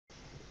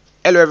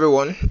Hello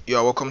everyone, you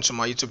are welcome to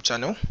my YouTube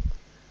channel.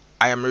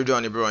 I am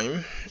Ridwan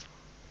Ibrahim.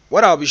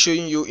 What I'll be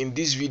showing you in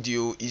this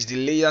video is the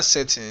layer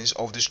settings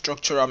of the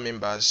structural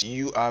members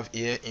you have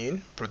here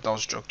in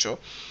ProtaStructure.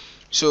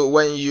 So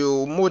when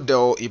you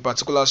model a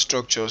particular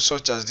structure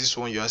such as this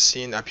one you are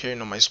seeing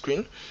appearing on my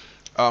screen,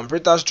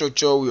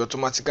 ProtaStructure will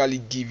automatically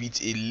give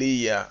it a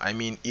layer,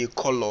 a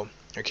color.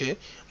 Okay,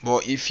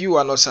 but if you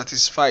are not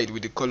satisfied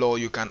with the color,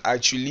 you can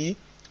actually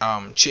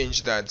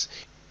change that.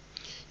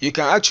 You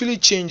can actually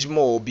change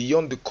more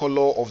beyond the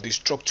color of the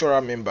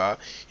structural member.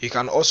 You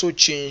can also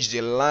change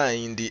the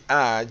line, the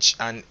edge,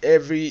 and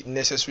every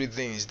necessary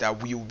things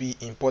that will be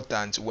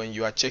important when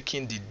you are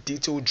checking the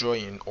detailed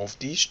drawing of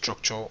the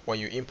structure when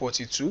you import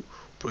it to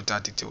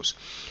Prota Details.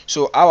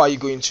 So how are you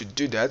going to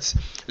do that?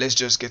 Let's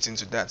just get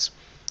into that.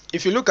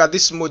 If you look at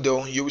this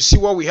model, you will see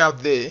what we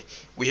have there.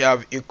 We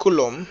have a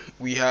column,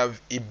 we have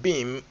a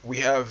beam, we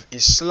have a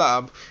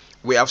slab,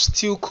 we have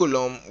steel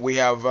column, we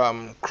have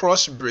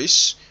cross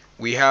brace,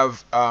 we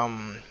have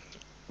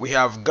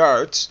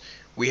guards,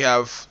 we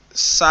have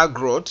sag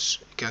rods.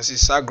 You can see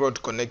sag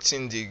rod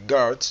connecting the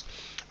guards,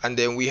 and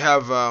then we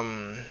have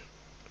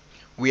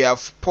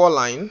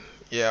purline.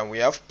 Yeah, we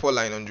have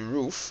purline on the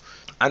roof,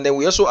 and then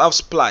we also have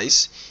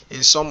splice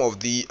in some of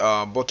the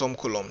bottom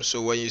columns.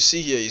 So when you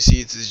see here, you see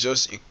it is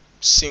just a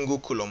single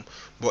column,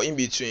 but in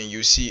between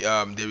you see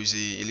there is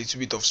a little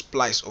bit of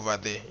splice over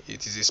there.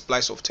 It is a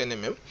splice of 10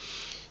 mm.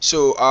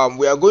 So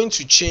we are going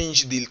to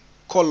change the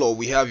color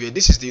we have here.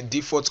 This is the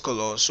default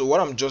color. So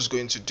what I'm just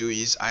going to do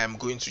is I am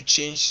going to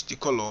change the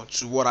color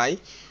to what I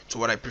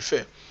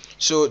prefer.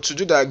 So to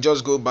do that,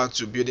 just go back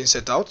to building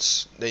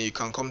setouts, then you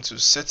can come to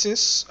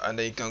settings, and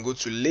then you can go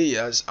to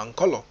layers and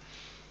color.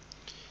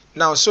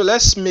 Now, so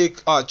let's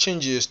make our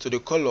changes to the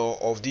color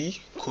of the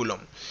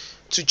column.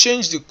 To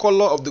change the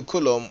color of the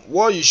column,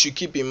 what you should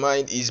keep in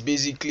mind is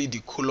basically the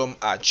column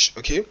arch.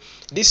 Okay,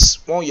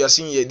 this one you are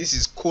seeing here, this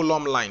is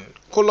column line.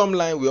 Column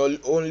line will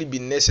only be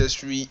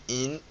necessary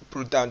in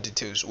Prota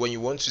Details when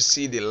you want to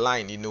see the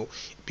line,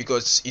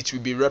 because it will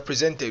be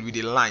represented with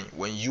a line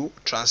when you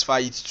transfer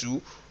it to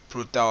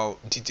Prota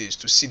Details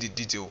to see the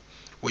detail.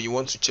 When you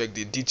want to check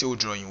the detail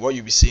drawing, what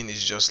you'll be seeing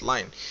is just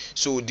line.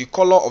 So the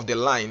color of the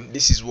line,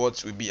 this is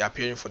what will be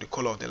appearing for the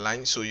color of the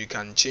line. So you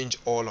can change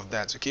all of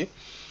that. Okay,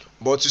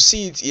 but to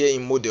see it here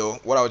in model,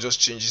 what I'll just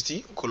change is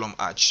the column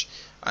arch,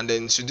 and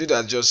then to do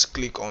that, just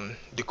click on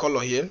the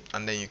color here,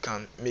 and then you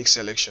can make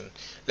selection.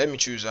 Let me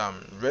choose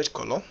red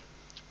color,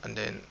 and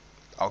then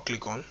I'll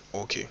click on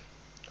OK.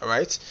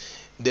 Alright,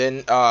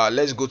 then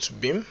let's go to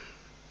beam.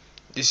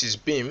 This is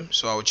beam,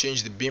 so I'll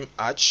change the beam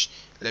arch.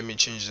 Let me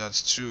change that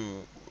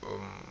to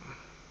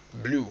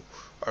blue.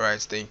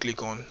 Alright, then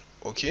click on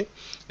OK.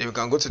 Then we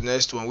can go to the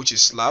next one, which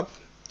is slab.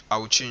 I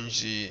will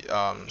change the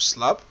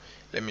slab.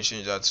 Let me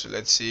change that to,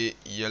 let's say,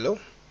 yellow,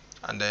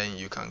 and then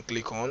you can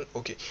click on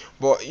OK.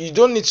 But you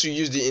don't need to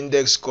use the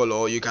index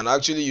color. You can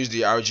actually use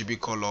the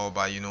RGB color,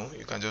 but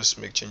you can just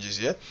make changes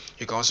here.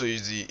 You can also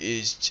use the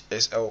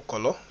HSL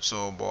color,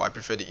 but I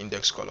prefer the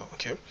index color.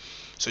 Okay,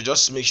 so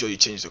just make sure you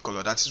change the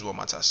color. That is what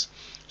matters.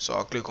 So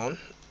I'll click on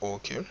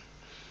OK,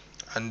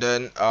 and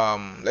then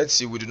let's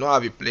see, we do not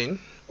have a plane.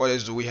 What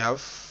else do we have?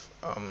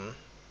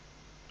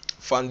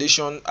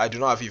 Foundation. I do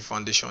not have a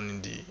foundation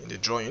in the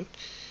drawing,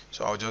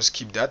 so I'll just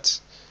keep that.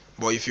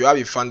 But if you have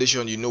a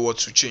foundation, you know what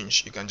to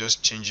change. You can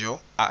just change your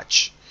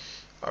arch.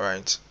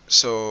 Alright,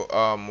 so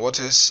what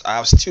else? I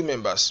have steel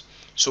members.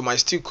 So my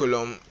steel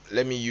column,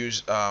 let me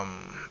use a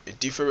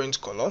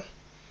different color.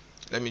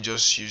 Let me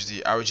just use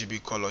the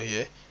RGB color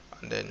here,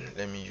 and then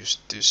let me use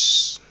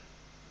this,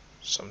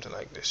 something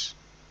like this.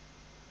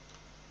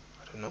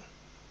 I don't know,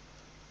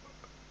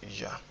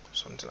 yeah,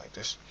 something like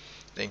this.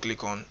 Then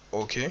click on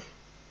OK.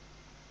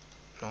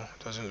 No,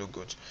 it doesn't look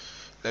good.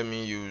 Let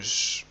me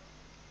use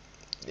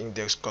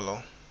index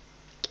color,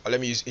 or let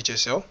me use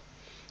HSL.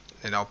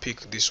 Then I'll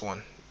pick this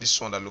one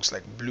that looks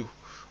like blue.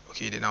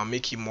 Okay, then I'll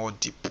make it more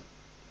deep.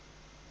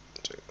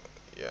 So,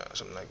 yeah,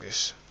 something like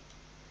this.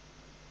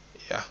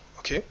 Yeah,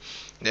 okay.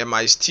 Then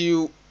my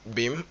steel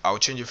beam, I'll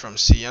change it from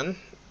cyan.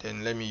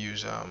 Then let me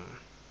use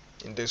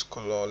index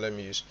color. Let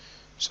me use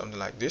something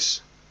like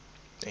this.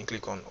 Then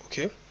click on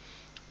OK.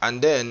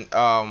 And then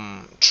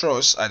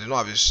truss, I do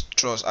not have a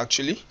truss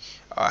actually.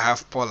 I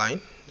have purline,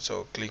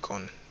 so click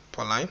on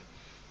purline,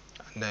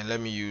 and then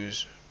let me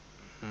use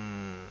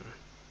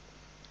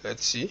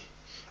let's see,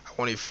 I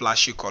want a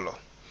flashy color.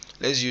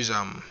 Let's use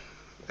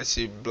let's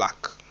say black,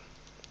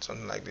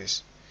 something like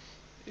this.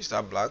 Is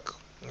that black?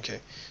 Okay,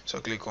 so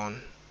click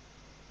on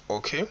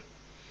OK,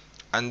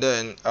 and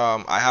then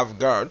I have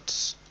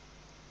guards.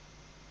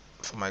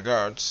 For my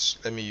guards,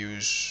 let me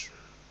use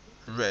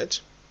red,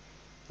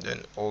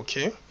 then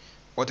OK.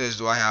 What else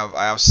do I have?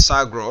 I have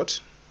sag rod.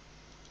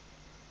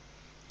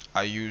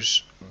 I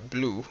use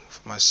blue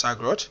for my sag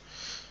rod,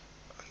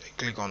 and then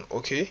click on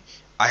OK.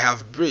 I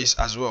have brace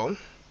as well.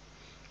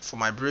 For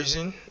my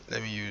bracing,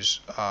 let me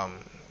use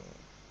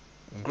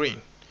green,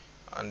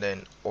 and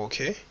then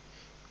OK.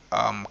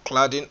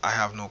 Cladding, I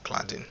have no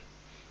cladding.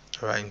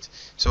 Right,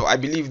 so I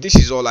believe this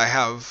is all I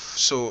have.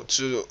 So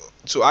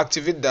to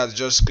activate that,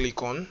 just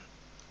click on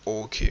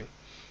OK.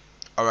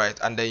 All right,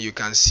 and then you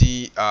can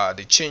see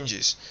the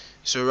changes.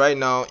 So right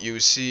now you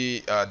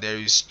see there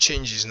is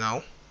changes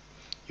now.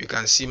 You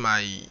can see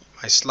my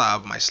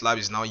slab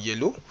is now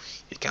yellow.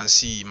 You can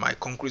see my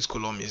concrete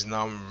column is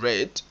now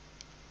red,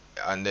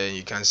 and then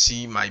you can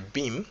see my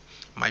beam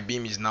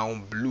is now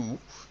blue.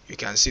 You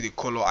can see the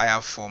color I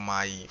have for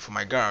my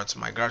garage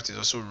is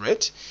also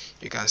red.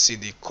 You can see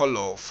the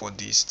color for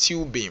the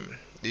steel beam.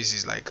 This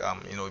is like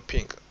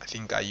pink. I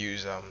think I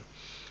use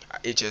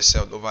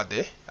HSL over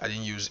there. I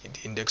didn't use the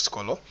index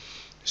color.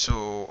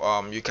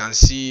 So you can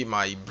see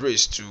my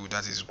brace too,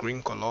 that is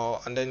green color,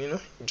 and then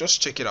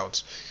just check it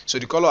out. So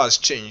the color has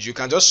changed. You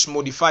can just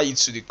modify it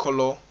to the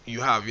color you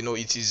have.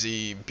 It is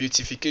a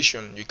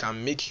beautification. You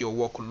can make your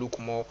work look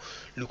more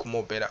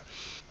better.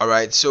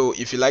 Alright, so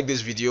if you like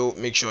this video,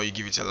 make sure you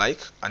give it a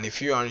like, and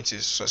if you aren't a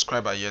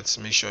subscriber yet,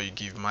 make sure you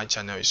give my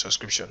channel a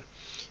subscription.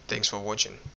 Thanks for watching.